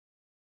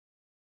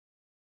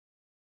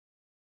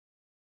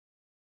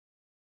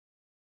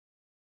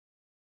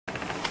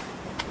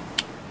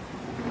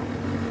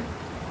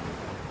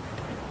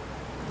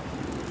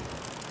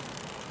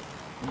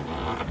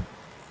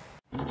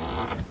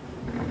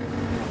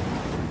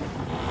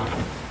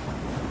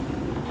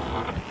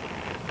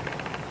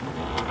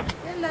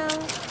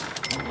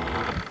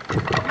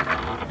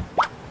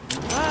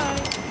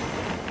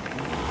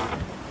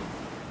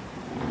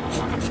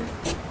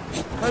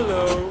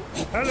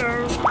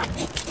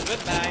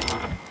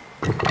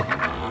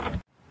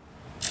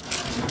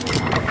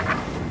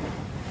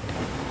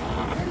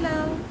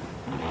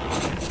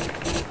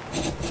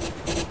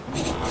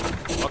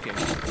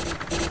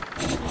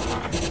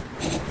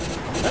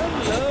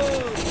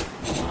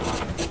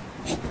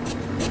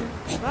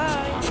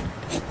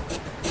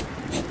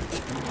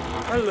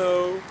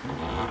Hello.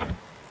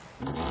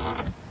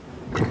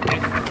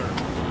 Yes, sir.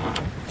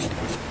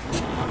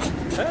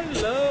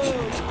 Hello.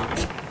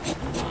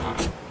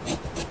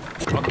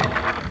 Okay.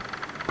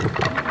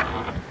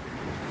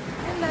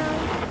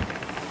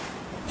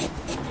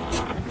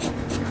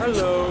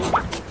 Hello.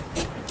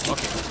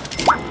 Okay.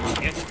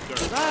 Yes,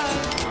 sir. Bye.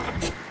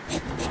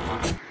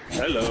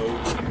 Hello.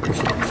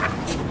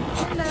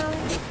 Hello.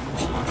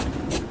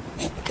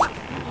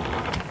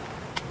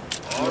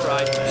 All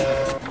right,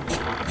 man.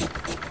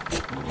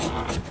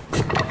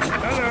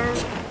 Hello.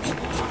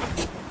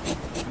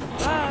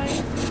 Bye.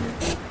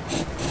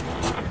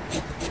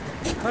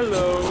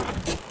 Hello.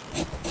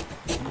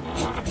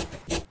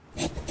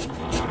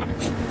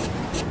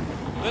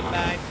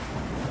 Goodbye.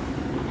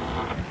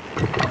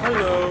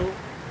 Hello.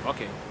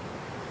 Okay.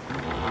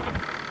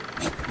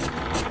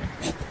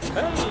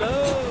 Hello.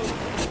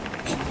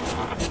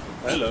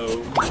 Hello.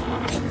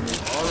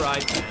 All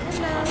right, man.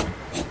 Hello.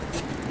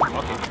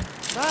 Okay.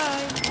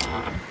 Bye.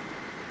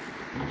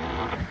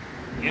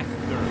 Yes,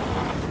 sir.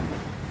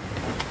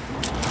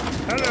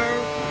 Hello.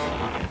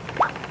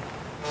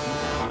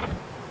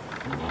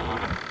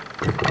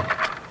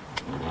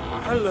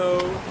 Hello.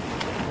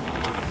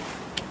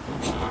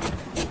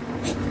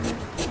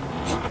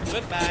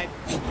 Goodbye.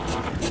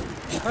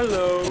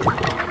 Hello.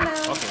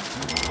 Hello. Okay.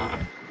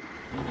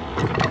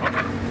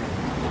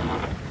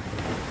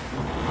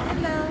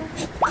 Hello.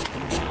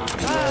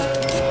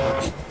 Bye.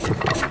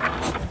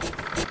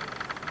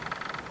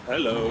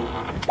 Hello.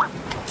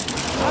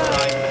 All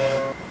right,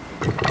 man.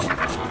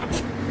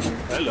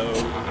 Hello.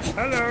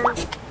 Hello.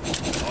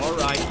 All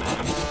right, man.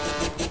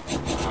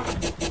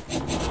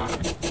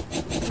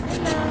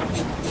 Hello.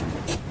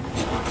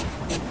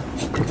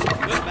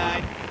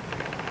 Goodbye.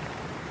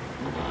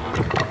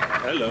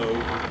 Hello.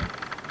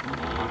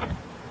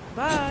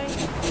 Bye.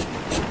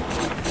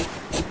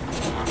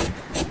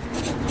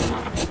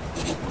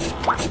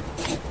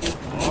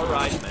 All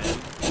right, man.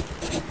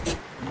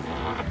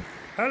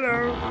 Hello.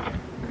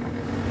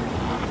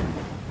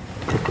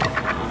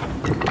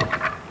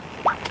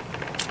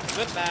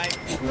 Goodbye.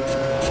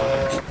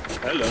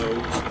 Hello.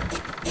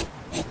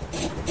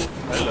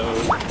 Hello.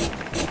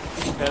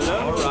 Hello.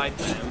 All right,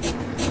 man.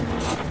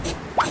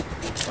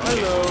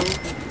 Hello.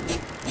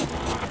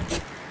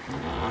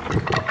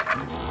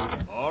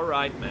 All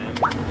right, man.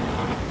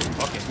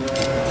 Okay.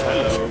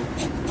 Hello.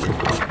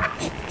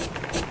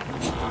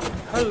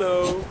 Hello.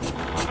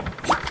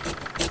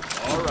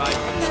 All right,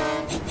 man.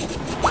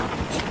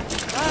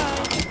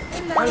 Bye.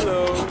 Hello.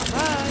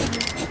 Bye.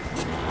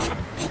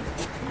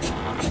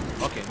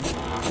 Okay.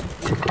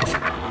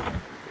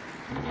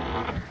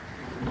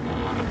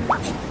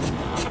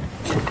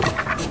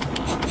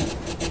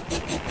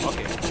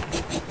 Okay.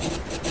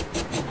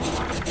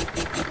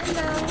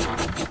 Hello.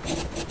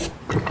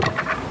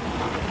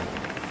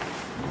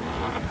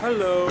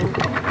 Hello.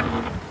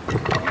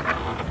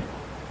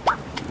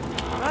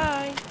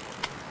 Bye.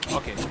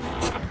 Okay.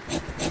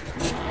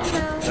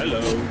 Hello.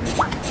 Hello.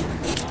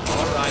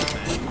 All right,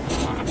 man.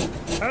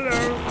 Hello.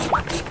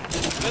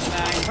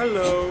 Goodbye.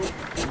 Hello.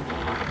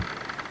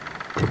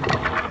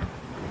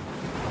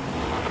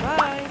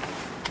 Bye.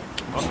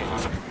 Okay.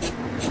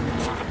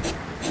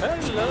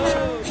 Hello.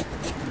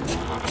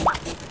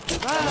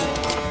 Bye.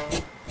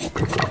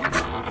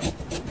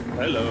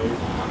 Hello.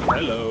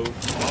 Hello.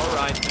 All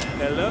right, man.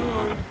 Hello.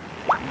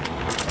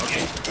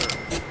 Okay, sir.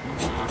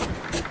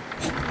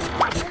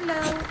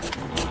 Hello.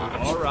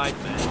 All right,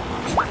 man.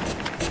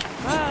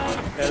 Bye.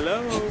 Hello.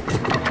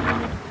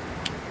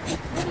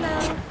 Hello.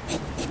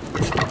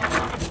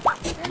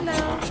 Hello.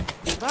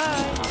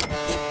 Bye.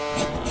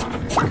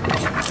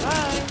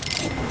 Bye.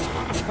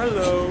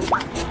 Hello.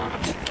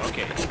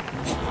 Okay.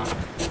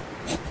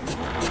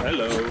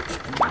 Hello.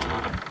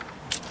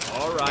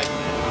 All right,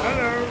 man.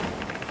 Hello.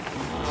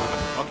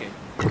 Okay.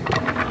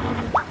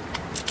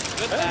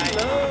 Goodbye.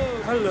 Hello.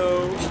 Hello.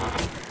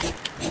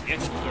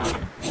 Yes, sir.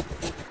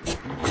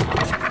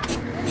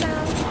 Hello.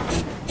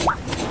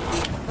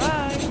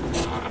 Bye.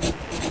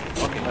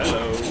 Okay.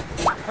 Hello.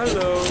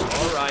 Hello.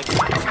 All right,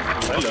 man.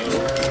 Hello.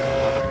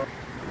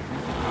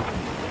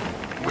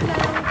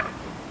 Hello.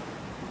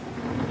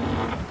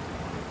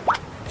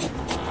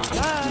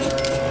 Bye.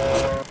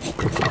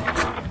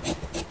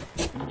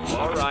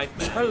 All right,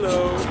 man. Hello.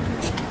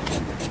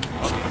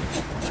 Okay.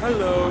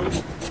 Hello.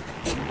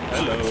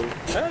 Hello.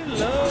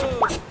 Hello.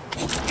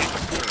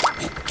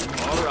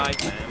 All right,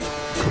 man.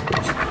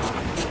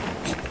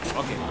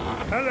 Okay.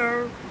 Hello.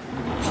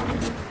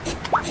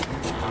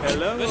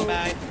 Hello.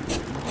 Goodbye.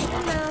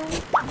 Hello.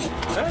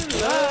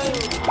 Hello.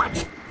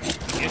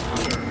 Yes,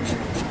 sir.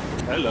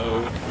 Hello.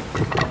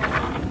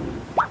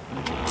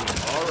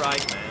 All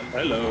right, man.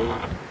 Hello.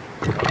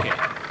 Okay.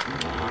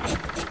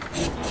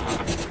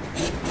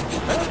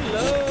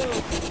 Hello.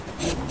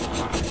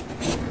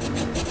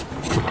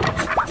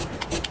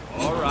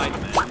 All right,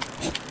 man.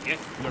 Yes,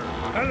 sir.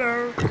 Hello.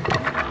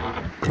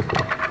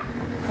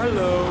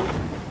 Hello.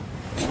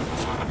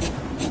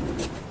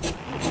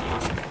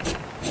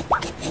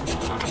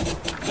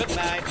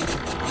 Goodbye.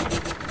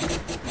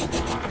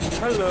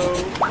 Hello.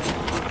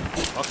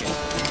 Okay.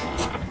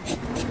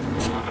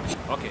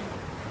 Okay.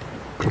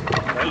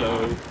 Hello.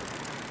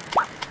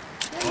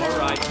 All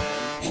right,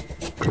 man.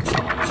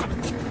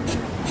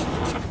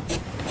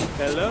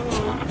 Hello.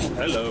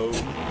 Hello.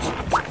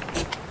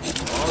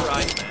 All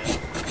right, man.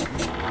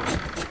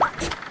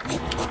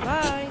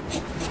 Bye.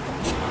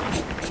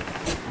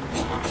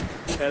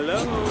 Hello.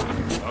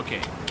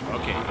 Okay.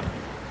 Okay.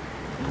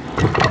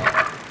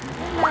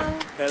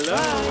 Hello.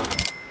 Hello.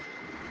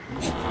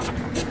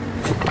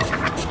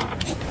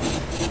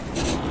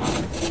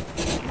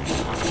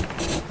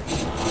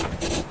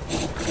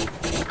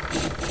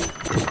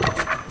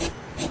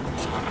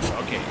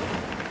 Okay.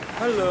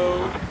 Hello.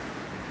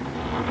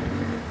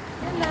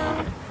 Hello.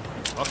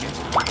 Okay.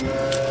 Bye.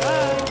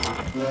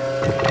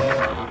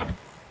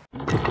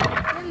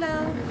 Hello.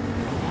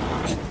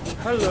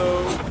 Hello.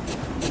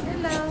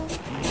 Hello.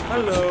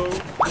 Hello.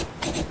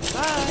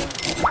 Bye.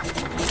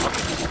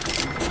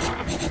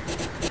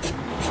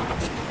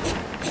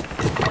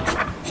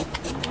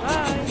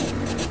 Bye.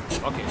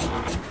 Okay.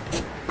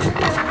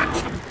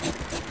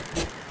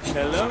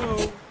 Hello.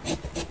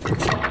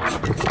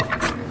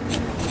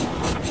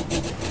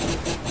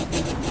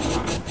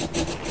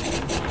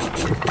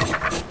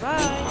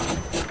 Bye.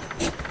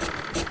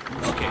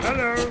 Okay.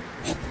 Hello.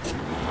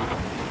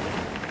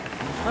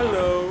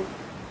 Hello.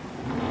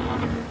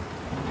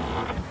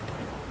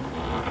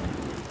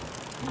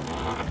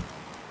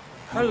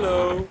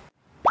 Hello.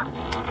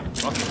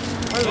 Okay.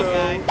 Hello.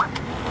 Okay.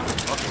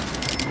 Okay.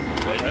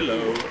 Ready? Hello.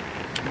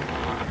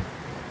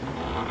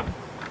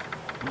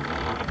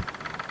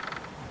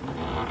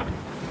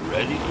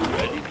 Ready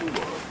to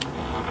work.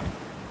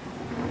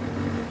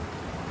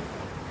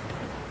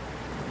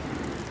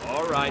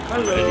 All right.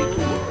 Hello. Ready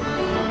to